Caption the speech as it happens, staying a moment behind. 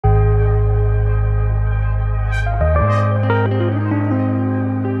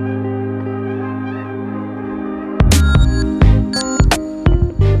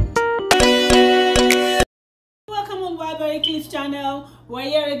this channel. We're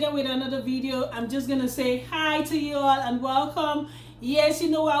here again with another video. I'm just gonna say hi to you all and welcome. Yes, you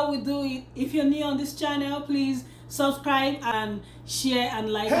know how we do it. If you're new on this channel, please subscribe and share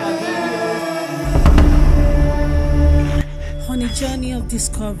and like our videos. On a journey of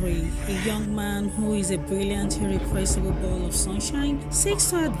discovery, a young man who is a brilliant, irrepressible ball of sunshine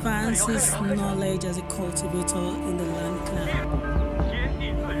seeks to advance his knowledge as a cultivator in the land clan.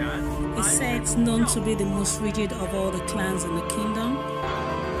 A sect known to be the most rigid of all the clans in the kingdom.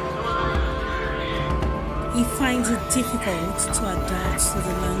 He finds it difficult to adapt to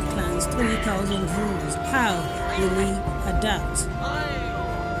the land clan's 20,000 rules. How will he adapt?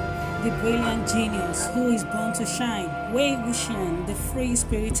 The brilliant genius who is born to shine, Wei Wuxian, the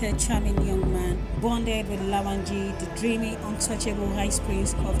free-spirited, charming young man, bonded with Lawanji, the dreamy, untouchable high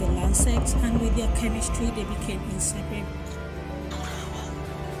priest of the land sect, and with their chemistry they became inseparable.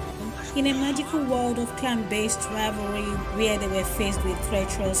 In a magical world of clan-based rivalry where they were faced with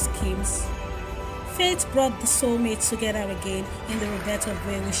treacherous schemes, fate brought the soulmates together again in the rebirth of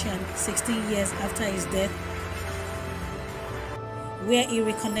Wei Wuxian 16 years after his death, where he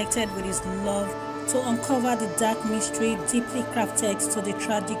reconnected with his love to uncover the dark mystery deeply crafted to the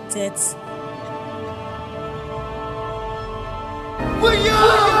tragic deaths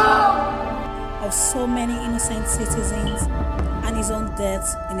of so many innocent citizens and his own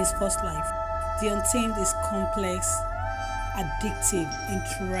death in his first life. The Untamed is complex, addictive,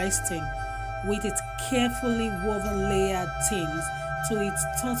 interesting, with its carefully woven layered themes to its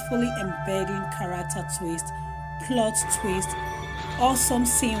thoughtfully embedding character twist, plot twist, awesome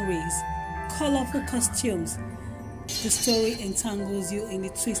sceneries, colorful costumes. The story entangles you in the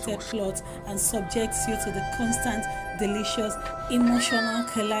twisted plot and subjects you to the constant, delicious, emotional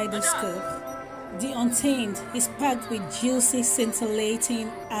kaleidoscope. The Untamed is packed with juicy, scintillating,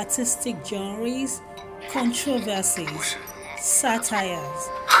 artistic genres, controversies, satires,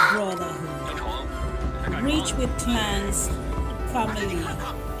 brotherhood, rich with clans, family,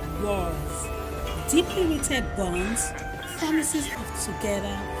 wars, deeply rooted bonds, promises of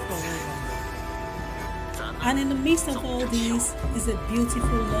together forever. And in the midst of all this is a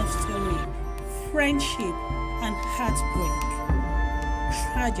beautiful love story, friendship and heartbreak,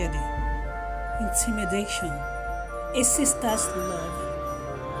 tragedy, intimidation, a sister's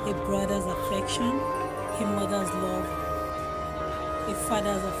love, a brother's affection, a mother's love, a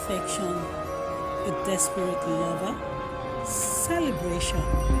father's affection, a desperate lover, celebration,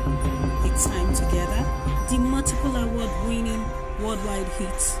 a time together, the multiple award-winning worldwide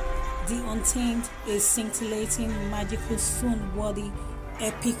hits. The Untamed is scintillating, magical, swoon-worthy,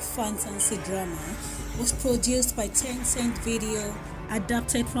 epic fantasy drama, was produced by Tencent Video,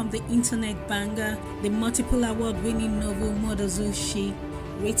 adapted from the internet banger, the multiple award-winning novel Mother Zhu Shi,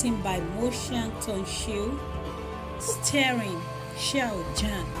 written by Mo Xiang Tong Xiu, starring Xiao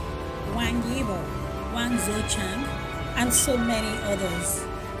Zhan, Wang Yibo, Wang Zhou, and so many others.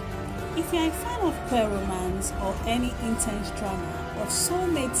 If you're a fan of queer romance or any intense drama of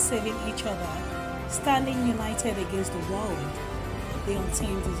soulmates saving each other, standing united against the world, The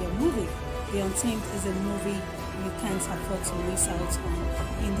Untamed is your movie. The Untamed is a movie you can't afford to miss out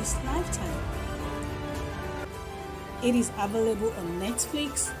on in this lifetime. It is available on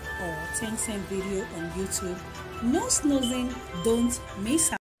Netflix or Tencent Video on YouTube. No snoozing, don't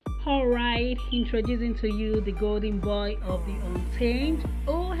miss out. Alright, introducing to you the golden boy of The Untamed.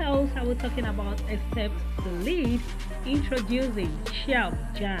 Who else are we talking about except the lead? Introducing Xiao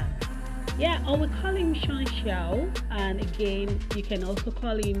Zhan. Yeah, or we call him Xiao, and again, you can also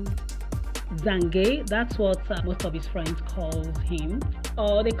call him Zheng. That's what most of his friends call him,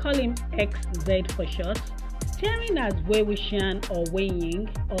 or they call him XZ for short. Starring as Wei Wuxian or Wei Ying,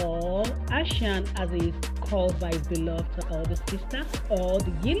 or Ashan as he is called by his beloved older sister, or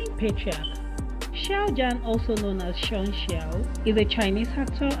the Yiling patriarch. Xiao Zhan, also known as Xiao, is a Chinese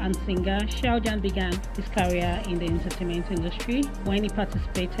actor and singer. Xiao Zhan began his career in the entertainment industry when he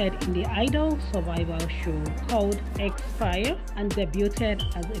participated in the idol survival show called X-Fire and debuted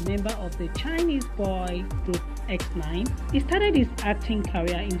as a member of the Chinese boy group X9. He started his acting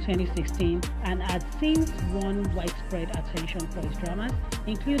career in 2016 and has since won widespread attention for his dramas,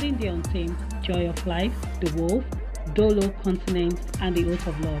 including The Untamed, Joy of Life, The Wolf, Dolo Continent, and The Oath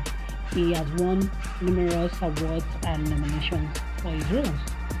of Love. He has won numerous awards and nominations for his roles.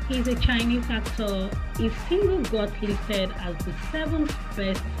 He is a Chinese actor. His single got listed as the 7th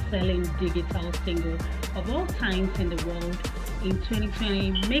best-selling digital single of all times in the world in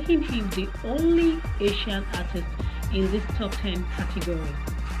 2020, making him the only Asian artist in this top 10 category.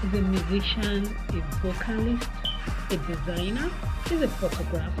 He's a musician, a vocalist, a designer, he's a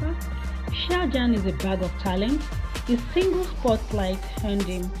photographer. Xiao Zhan is a bag of talent. His single spotlight earned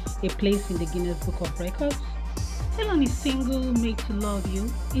him a place in the Guinness Book of Records. Still on his single Made to Love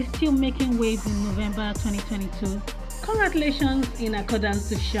You, he's still making waves in November 2022. Congratulations in accordance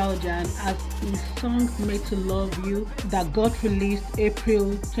to Xiao as his song Made to Love You that got released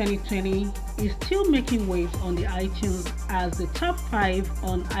April 2020 is still making waves on the iTunes as the top 5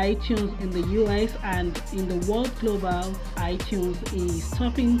 on iTunes in the US, and in the world global iTunes is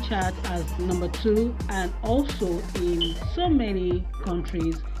topping chart as number 2 and also in so many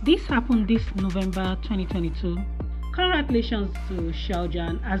countries. This happened this November 2022. Congratulations to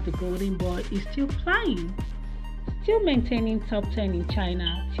Xiao as the golden boy is still flying. Still maintaining top 10 in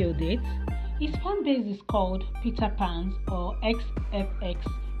China till date. His fan base is called Peter Pans or XFX,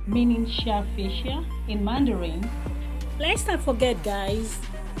 meaning Xia Fascia in Mandarin. Let's not forget, guys,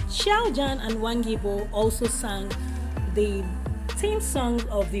 Xiao and Wang Yibo also sang the theme song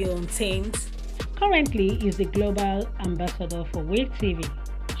of the Untamed. Currently, he is the global ambassador for Wave TV.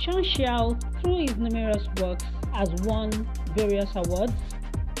 Xiao, through his numerous works, has won various awards.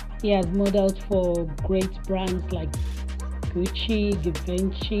 He has modeled for great brands like Gucci,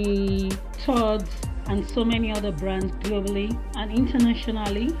 Givenchy, Tod's, and so many other brands globally and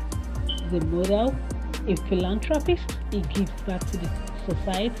internationally. He's a model, a philanthropist. He gives back to the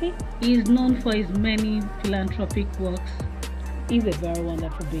society. He is known for his many philanthropic works. He's a very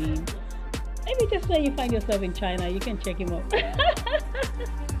wonderful being. Maybe just when you find yourself in China, you can check him out.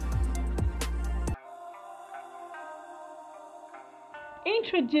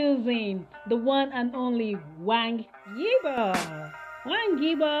 Introducing the one and only Wang Yibo. Wang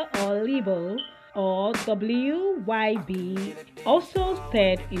Yibo or Libo or WYB, also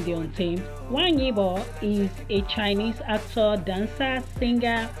starred in the Untamed. Wang Yibo is a Chinese actor, dancer,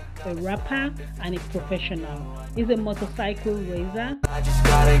 singer, a rapper, and a professional. He's a motorcycle racer. I just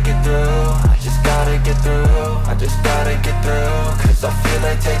gotta get through, I just gotta get through, I just gotta get through, cause I feel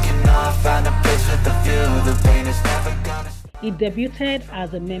like taking off, find a place with a view, the pain is never gonna. He debuted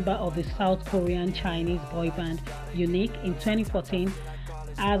as a member of the South Korean Chinese boy band Unique in 2014.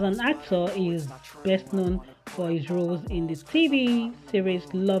 As an actor, he is best known for his roles in the TV series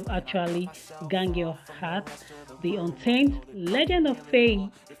Love Actually, Gang Your Heart, The Untamed, Legend of Fei,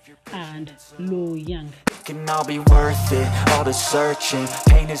 and Luo Yang. Can all be worth it, all the searching.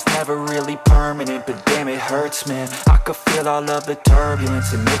 Pain is never really permanent, but damn it hurts, man. I could feel all of the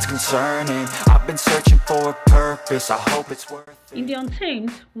turbulence and it's concerning. I've been searching for a purpose, I hope it's worth it. In the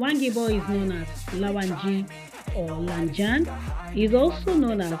Untamed, Wang Yibo is known as Lawanji or Lanjan. He is also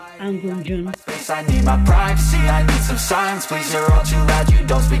known as Angunjun. I need my privacy, I need some silence, please. You're all too loud, you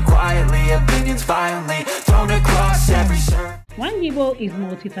don't speak quietly. Opinions violently thrown across every surface. Wang Yibo is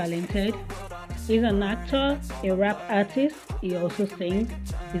multi-talented. He's an actor, a rap artist, he also sings,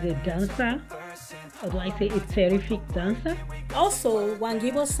 he's a dancer, or do I say a terrific dancer? Also, Wang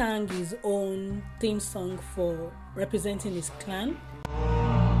Yibo sang his own theme song for representing his clan.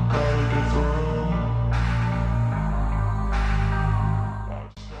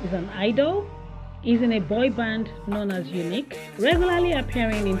 He's an idol. He's in a boy band known as Unique, regularly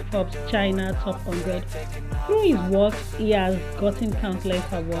appearing in Forbes China Top 100. Through his works, he has gotten countless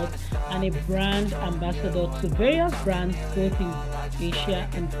awards and a brand ambassador to various brands both in Asia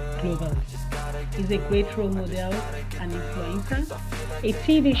and globally. He's a great role model and influencer, a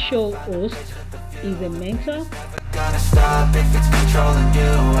TV show host, he's a mentor. Gonna stop if it's controlling you.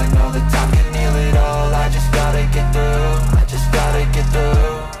 I know that time can heal it all. I just gotta get through. I just gotta get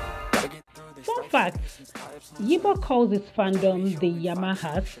through. Fun fact, Yibo calls his fandom the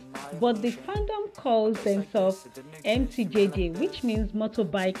Yamahas, but the fandom calls themselves MTJJ, which means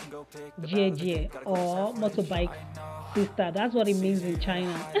motorbike JJ or motorbike sister. That's what it means in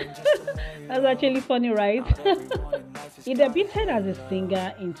China. That's actually funny, right? He debuted as a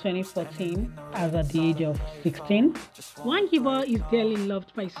singer in 2014 as at the age of 16. Wang Yibo is dearly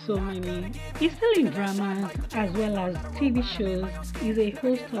loved by so many. He's still in dramas as well as TV shows. He's a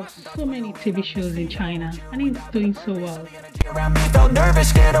host of so many TV shows in China and he's doing so well. Around me felt nervous,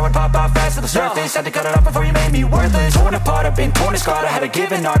 scared I would pop out fast to the surface. Had to cut it off before you made me worthless. Torn apart, I've been torn and scarred. I had a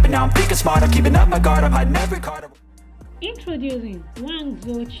given art, but now I'm thinking smart. I'm keeping up my guard, I'm hiding every card. Introducing Wang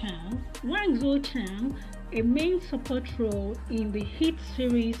Hao Xuan. Wang Hao Xuan, a main support role in the hit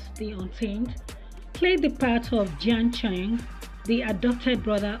series The Untamed, played the part of Zhan Cheng, the adopted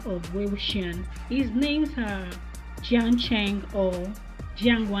brother of Wei Wuxian. His names are Zhan Cheng or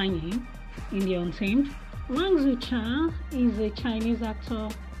Jiang Wanyi in The Untamed. Wang Hao Xuan is a Chinese actor.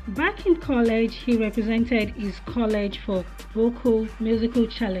 Back in college, he represented his college for vocal musical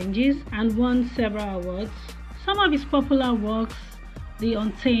challenges and won several awards. Some of his popular works, The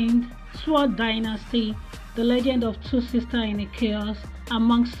Untamed, Sword Dynasty, the legend of two sisters in a chaos,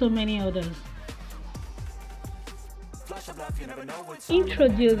 amongst so many others.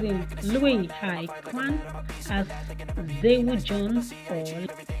 Introducing Liu Hai Kuan as Zhu Jun or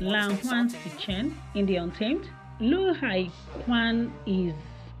Liu Hai Chen in the Untamed. Liu Hai Kuan is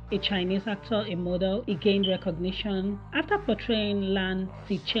a Chinese actor, a model. He gained recognition after portraying Lan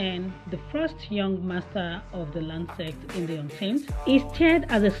Xichen, the first young master of the Lan sect in the Untamed. He starred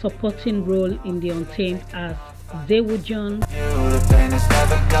as a supporting role in the Untamed as Zhu Jun. The pain is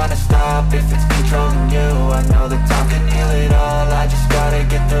never gonna stop if it's controlling you. I know that time can heal it all. I just gotta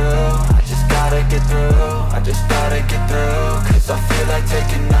get through. I just gotta get through. I just gotta get through. Cause I feel like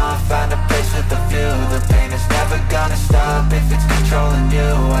taking off. Find a place with a view. The pain is never gonna stop if it's controlling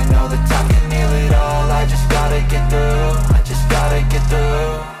you. I know that time can heal it all. I just gotta get through. I just gotta get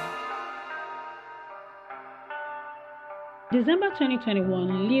through. December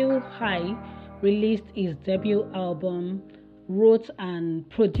 2021, Liu Hai released his debut album, wrote and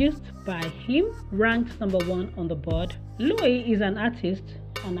produced by him, ranked #1 on the board. Liu is an artist,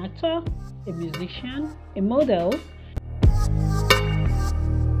 an actor, a musician, a model.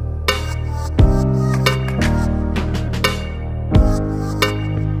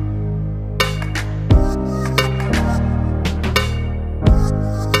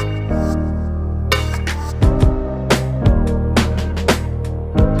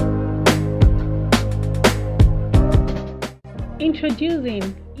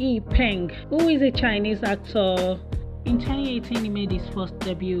 Introducing Peng, who is a Chinese actor. In 2018, he made his first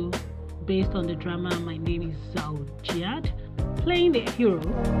debut based on the drama My Name is Zhou, playing the hero.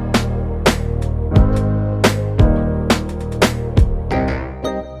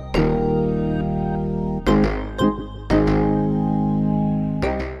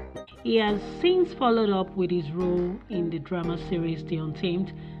 He has since followed up with his role in the drama series The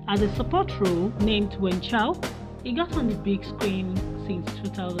Untamed as a support role named Wen Chao. He got on the big screen since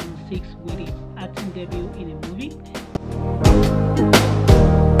 2006 with his acting debut in a movie.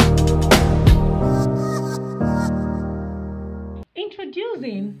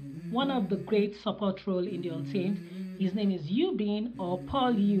 Introducing one of the great support roles in The Untamed. His name is Yu Bin or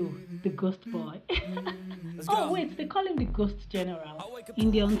Paul Yu, the Ghost Boy. Oh wait, they call him the Ghost General. In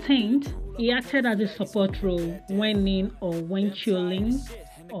The Untamed, he acted as a support role Wen Ning or Wen Chuling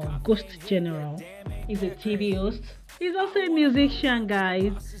or Ghost General. He's a TV host. He's also a musician,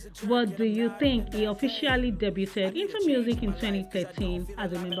 guys. What do you think? He officially debuted into music in 2013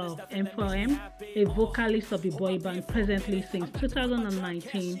 as a member of M4M, a vocalist of the boy band presently since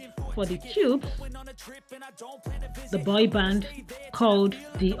 2019 for the Tubes, the boy band called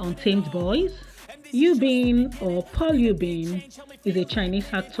the Untamed Boys. Yu Bin or Paul Yu Bin is a Chinese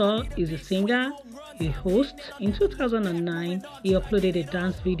actor, is a singer, a host. In 2009, he uploaded a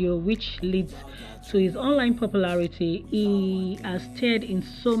dance video which leads to his online popularity. He has starred in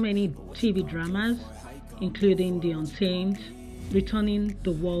so many TV dramas, including The Untamed, Returning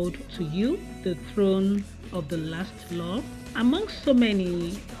the World to You, The Throne of the Last Law, amongst so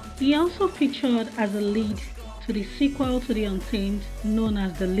many. He also featured as a lead to the sequel to The Untamed known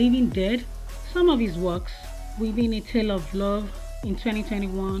as The Living Dead. Some of his works, Weaving a Tale of Love in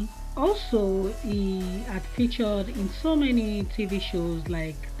 2021. Also, he had featured in so many TV shows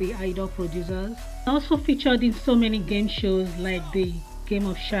like The Idol Producers. Also featured in so many game shows like The Game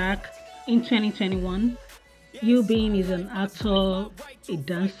of Shark in 2021. Yu Bin is an actor, a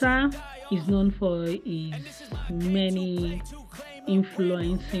dancer. He's known for his many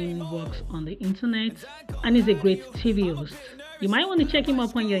influencing works on the internet and is a great TV host. You might want to check him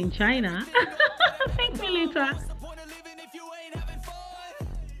up when you're in China. Thank me later.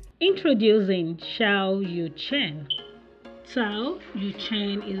 Introducing Cao Yuchen. Cao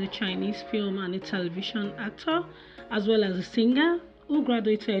Yuchen is a Chinese film and a television actor as well as a singer who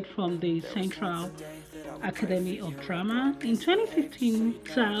graduated from the Central Academy of Drama. In 2015,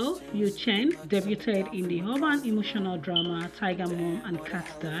 Cao Yuchen debuted in the urban emotional drama Tiger Mom and Cat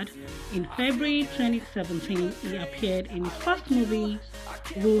Dad. In February 2017, he appeared in his first movie,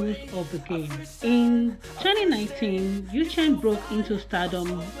 Rules of the Game. In 2019, Yuchen broke into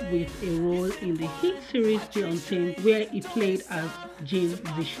stardom with a role in the hit series The Untamed, where he played as Jin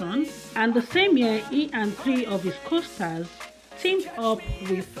Zishan. And the same year, he and 3 of his co-stars teamed up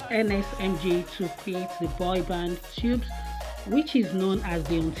with NSMG to create the boy band Tubes, which is known as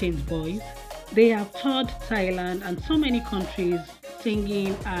the Untamed Boys. They have toured Thailand and so many countries,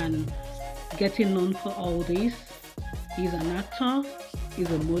 singing and getting known for all this. He's an actor,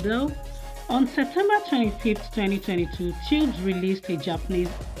 he's a model. On September 25th, 2022, Tubes released a Japanese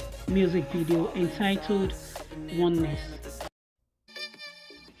music video entitled Oneness.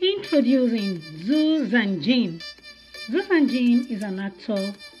 Introducing Zhu Zanjin. Zhu Zanjin is an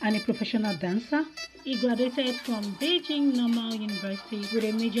actor and a professional dancer. He graduated from Beijing Normal University with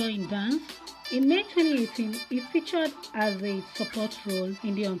a major in dance. In May 2018, he featured as a support role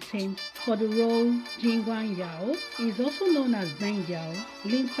in The Untamed for the role Jingguan Yao. He is also known as Zheng Yao,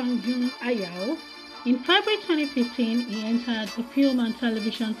 Lin Fang Jun Yao. In February 2015, he entered the film and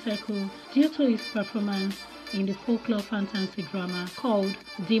television circle due to his performance in the folklore fantasy drama called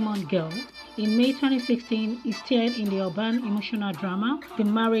Demon Girl. In May 2016, he starred in the urban emotional drama The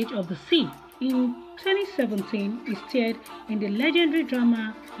Marriage of the Sea. In 2017, he starred in the legendary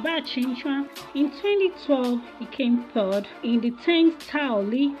drama Ba Qingchuan. In 2012, he came third in the 10th Tao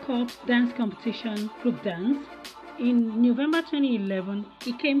Li Cup dance competition group dance. In November 2011,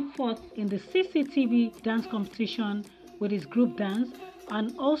 he came fourth in the CCTV dance competition with his group dance,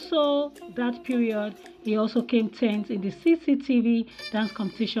 and also that period, he also came 10th in the CCTV dance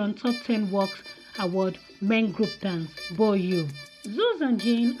competition Top 10 Works Award Men Group Dance, Bo Wen. Zhu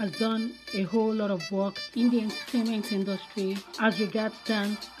Zanjin has done a whole lot of work in the entertainment industry as regards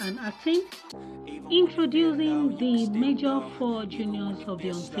dance and acting. Introducing the major four juniors of The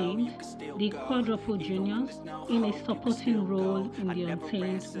Untamed, the quadruple juniors. In a supporting role in The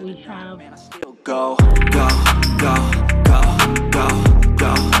Untamed, we have Go, go, go, go, go,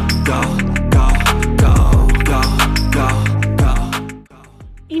 go, go, go, go, go, go.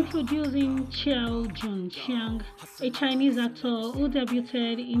 Introducing Cao Jun Xiang, a Chinese actor who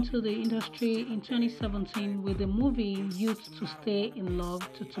debuted into the industry in 2017 with the movie Youth to Stay in Love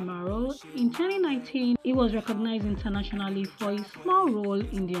to Tomorrow. In 2019, he was recognized internationally for his small role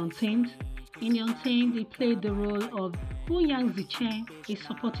in The Untamed. In The Untamed, he played the role of Yang Chen, a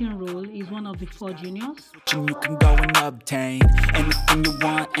supporting role. He's one of the four juniors. You can go and obtain anything you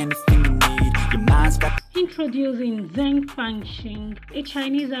want, anything you need. Your mind's got. Introducing Zheng Xing, a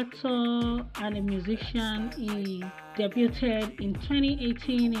Chinese actor and a musician. He debuted in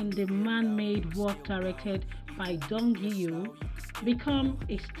 2018 in the man-made work directed by Dong Yibo, become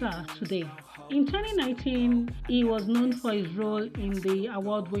a star today. In 2019, he was known for his role in the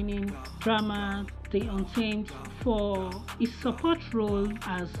award-winning drama The Untamed for his support role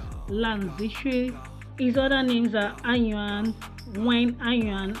as Lan Zishui. His other names are Anyuan, Wen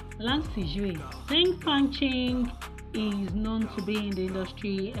Anyuan, Lan Sijui. Zheng Xing is known to be in the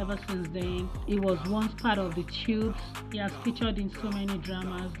industry ever since then. He was once part of the Tubes. He has featured in so many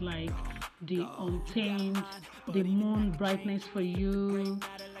dramas like The Untamed, The Moon Brightness for You,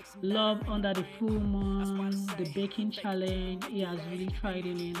 Love Under the Full Moon, The Baking Challenge. He has really tried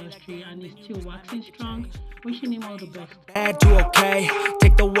in the industry and is still waxing strong. Wishing him all the best. Bad to okay.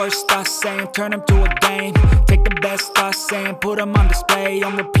 Take the worst thoughts saying, turn them to a game. Take the best thoughts saying, put them on display,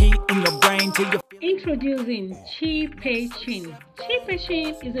 on repeat in your brain till you. Introducing Pei Xin. Pei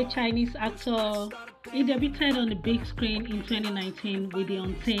Xin is a Chinese actor. He debuted on the big screen in 2019 with The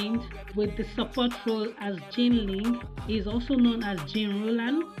Untamed with the support role as Jin Ling. He is also known as Jin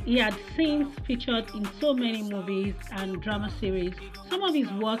Rulan. He had since featured in so many movies and drama series. Some of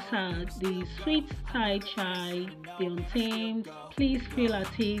his works are The Sweet Side Chai, The Untamed, Please Feel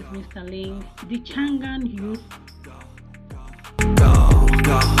at Ease, Mr. Ling, The Chang'an Youth. Go,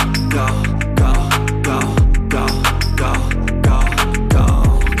 go, go, go, go, go, go, go, go,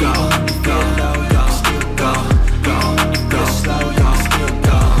 go, go,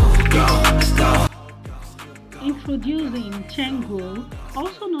 Introducing Chen Guo,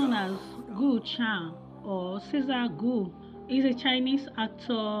 also known as Gu Chan or Caesar Gu, is a Chinese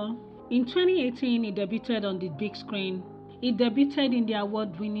actor. In 2018, he debuted on the big screen. He debuted in the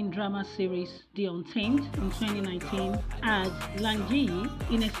award-winning drama series The Untamed in 2019 as Lan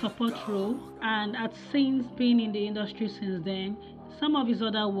Ziyi in a support role and has since been in the industry since then. Some of his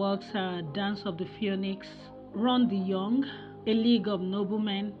other works are Dance of the Phoenix, Run the Young, A League of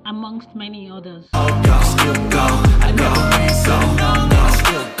Noblemen, amongst many others.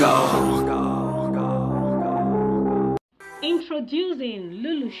 Introducing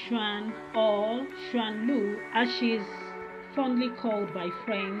LuLu Xuan or Xuan Lu, as she is fondly called by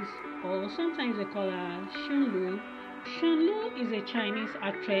friends, or sometimes they call her Xuan Lu. Xuan Lu is a Chinese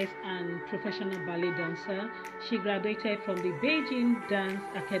actress and professional ballet dancer. She graduated from the Beijing Dance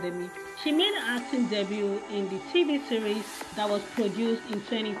Academy. She made her acting debut in the TV series that was produced in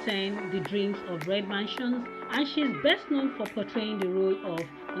 2010, The Dreams of Red Mansions, and she is best known for portraying the role of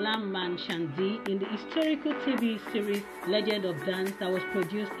Lam Man Shandi in the historical TV series Legend of Dance that was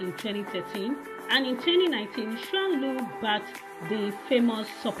produced in 2013. And in 2019, Xuan Lu backed the famous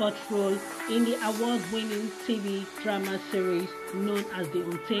support role in the award-winning TV drama series known as The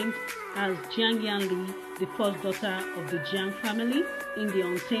Untamed as Jiang Yanli, the first daughter of the Jiang family in The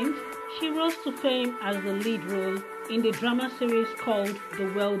Untamed. She rose to fame as the lead role in the drama series called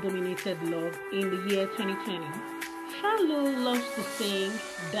The Well-Dominated Love in the year 2020. LuLu loves to sing,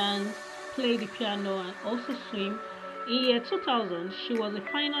 dance, play the piano and also swim. In year 2000, she was a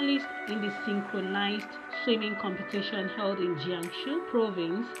finalist in the synchronized swimming competition held in Jiangsu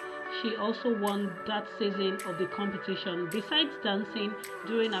province. She also won that season of the competition. Besides dancing,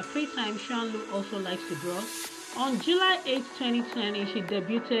 during her free time, LuLu also likes to draw. On July 8, 2020, she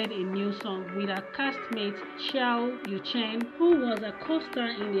debuted a new song with her castmate Cao Yuchen, who was a co-star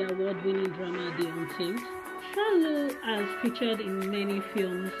in the award-winning drama The Untamed. LuLu has featured in many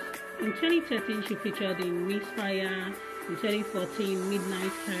films. In 2013, she featured in Miss Fire, in 2014,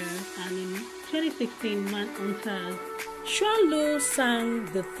 Midnight Hair, and in 2016, Manhunters. LuLu sang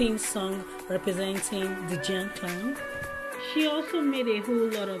the theme song representing the Zhan clan. She also made a whole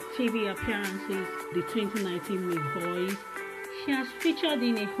lot of TV appearances, the 2019 Miss Boys. She has featured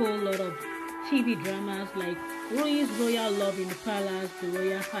in a whole lot of TV dramas like Rui's Royal Love in the Palace, The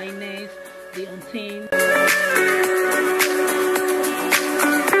Royal Highness, The Untamed.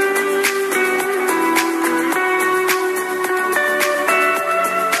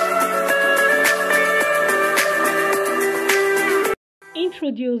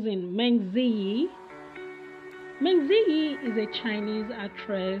 Introducing Meng Ziyi. Meng Ziyi is a Chinese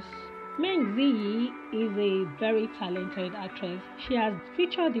actress. Meng Ziyi is a very talented actress. She has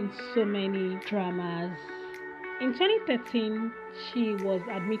featured in so many dramas. In 2013, she was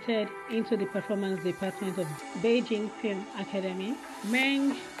admitted into the performance department of Beijing Film Academy.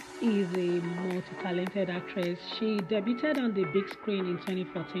 Meng is a multi-talented actress. She debuted on the big screen in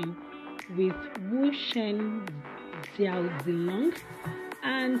 2014 with Wu Shen Xiao,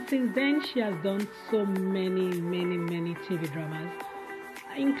 and since then she has done so many TV dramas,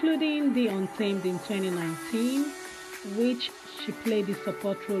 including The Untamed in 2019, which she played the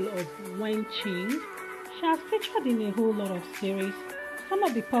support role of Wen Qing. She has featured in a whole lot of series. Some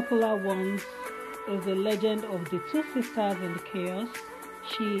of the popular ones is The Legend of the Two Sisters in the Chaos.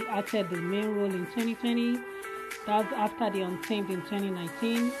 She acted the main role in 2020. That's after The Untamed in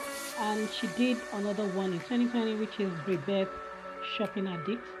 2019. And she did another one in 2020, which is Rebirth Shopping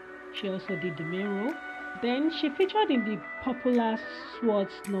Addict. She also did the main role. Then she featured in the popular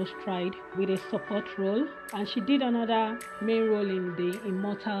Swords No Stride with a support role, and she did another main role in the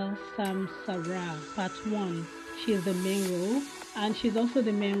Immortal Samsara Part 1. She is the main role, and she's also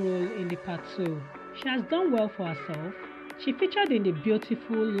the main role in the Part 2. She has done well for herself. She featured in the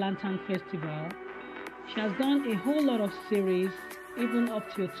Beautiful Lantern Festival. She has done a whole lot of series, even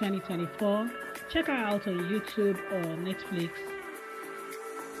up till 2024. Check her out on YouTube or Netflix.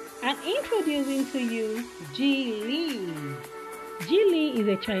 And introducing to you Ji Li. Ji Li is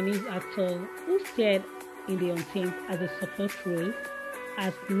a Chinese actor who starred in The Untamed as a support role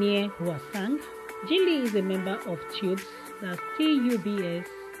as Nie Huasang. Ji Li is a member of Tubes, that's TUBS,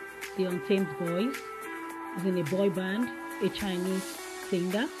 The Untamed Boys. He's in a boy band, a Chinese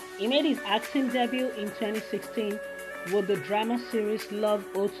singer. He made his acting debut in 2016 with the drama series Love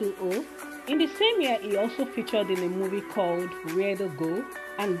 020. In the same year, he also featured in a movie called Where to Go.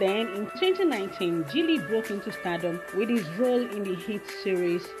 And then in 2019, Ji Li broke into stardom with his role in the hit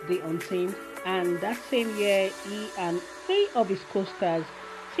series The Untamed. And that same year, he and 3 of his co-stars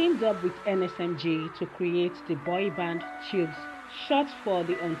teamed up with NSMG to create the boy band Tubes, short for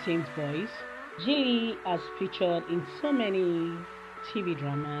The Untamed Boys. Ji Li has featured in so many TV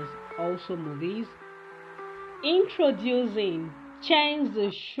dramas, also movies. Introducing Chen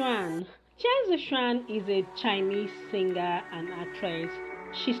Zhuan. Chen Zhuan is a Chinese singer and actress.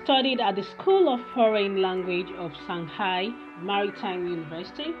 She studied at the School of Foreign Language of Shanghai Maritime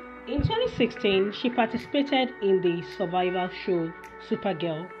University. In 2016, she participated in the survival show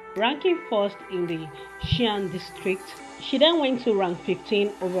Supergirl, ranking first in the Xi'an district. She then went to rank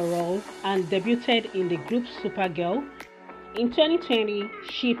 15 overall and debuted in the group Supergirl. In 2020,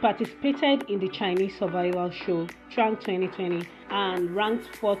 she participated in the Chinese survival show Trang 2020 and ranked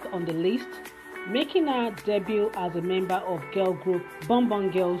 4th on the list, making her debut as a member of girl group Bon Bon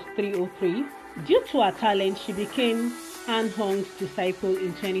Girls 303. Due to her talent, she became Han Hong's disciple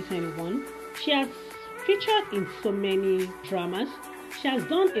in 2021. She has featured in so many dramas. She has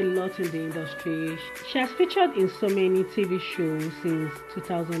done a lot in the industry. She has featured in so many TV shows since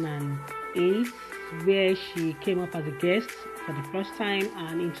 2008, where she came up as a guest for the first time,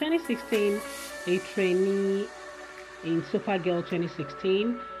 and in 2016, a trainee in Supergirl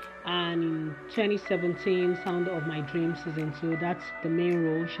 2016. and in 2017 Sound of My Dreams season 2, that's the main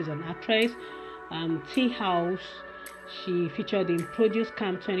role. She's an actress. Tea House, she featured in Produce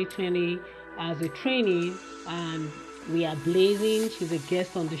Camp 2020 as a trainee, and We Are Blazing, she's a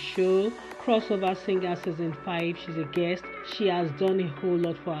guest on the show. Crossover Singer season 5, she's a guest. She has done a whole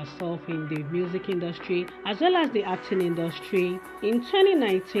lot for herself in the music industry as well as the acting industry. In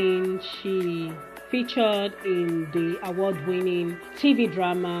 2019, she featured in the award-winning TV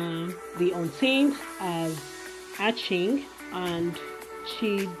drama The Untamed as Xing, and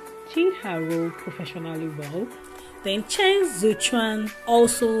she did her role professionally well. Then Chen Zhuo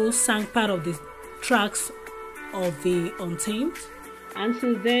also sang part of the tracks of The Untamed, and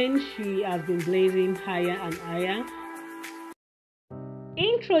since then she has been blazing higher and higher.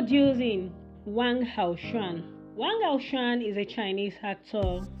 Introducing Wang Hao Xuan. Wang Hao Xuan is a Chinese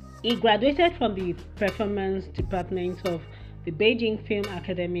actor. He graduated from the performance department of the Beijing Film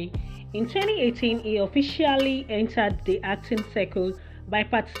Academy. In 2018, he officially entered the acting circle by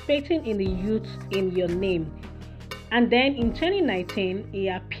participating in the Youth in Your Name. And then in 2019, he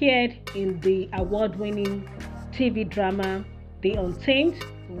appeared in the award-winning TV drama The Untamed,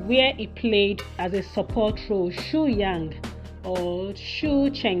 where he played as a support role Shu Yang or Shu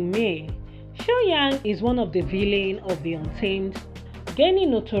Chengmei. Shu Yang is one of the villains of The Untamed,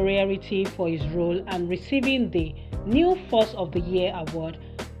 gaining notoriety for his role and receiving the New Force of the Year award,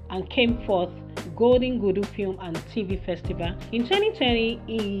 and came forth Golden Gudu Film and TV Festival. In 2020,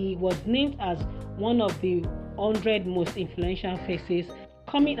 he was named as one of the 100 most influential faces,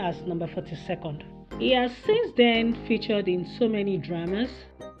 coming as number 42nd. He has since then featured in so many dramas,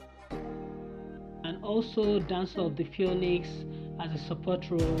 and also Dance of the Phoenix as a support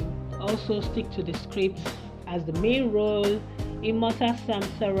role, also Stick to the Script as the main role, Immortal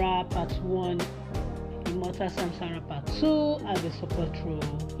Samsara Part 1, Immortal Samsara Part 2 as a support role.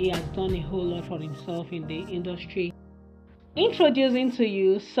 He has done a whole lot for himself in the industry. Introducing to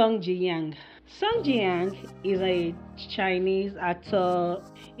you Song Ji-yang. Song Ji-yang is a Chinese actor.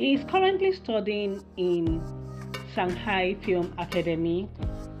 He is currently studying in Shanghai Film Academy,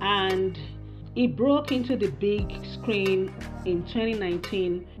 and he broke into the big screen in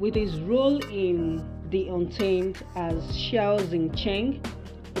 2019 with his role in The Untamed as Xiao Zheng.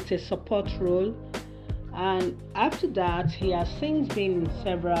 It's a support role, and after that he has since been in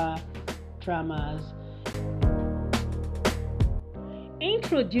several dramas.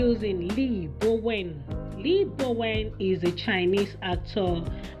 Introducing Bo Wen. Bo Wen is a Chinese actor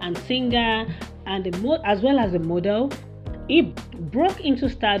and singer, and as well as a model. He broke into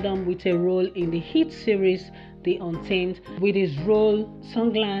stardom with a role in the hit series The Untamed with his role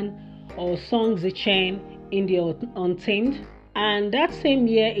Songlan or Song Zichen in The Untamed. And that same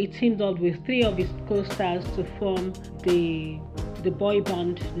year, he teamed up with 3 of his co-stars to form the boy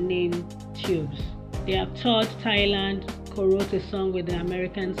band named Tubes. They have toured Thailand, co-wrote a song with the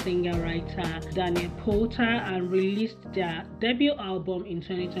American singer-writer Daniel Porter, and released their debut album in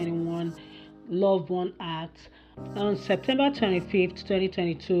 2021, Love One Act. On September 25th,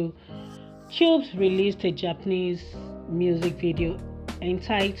 2022, Tubes released a Japanese music video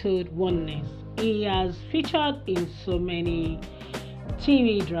entitled Oneness. He has featured in so many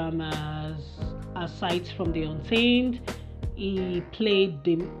TV dramas. Aside from The Untamed, he played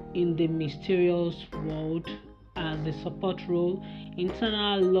in The Mysterious World as the support role,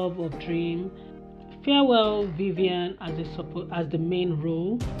 Internal Love of Dream, Farewell Vivian as the main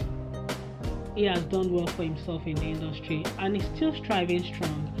role. He has done well for himself in the industry and is still striving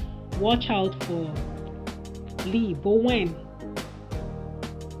strong. Watch out for Bo Wen.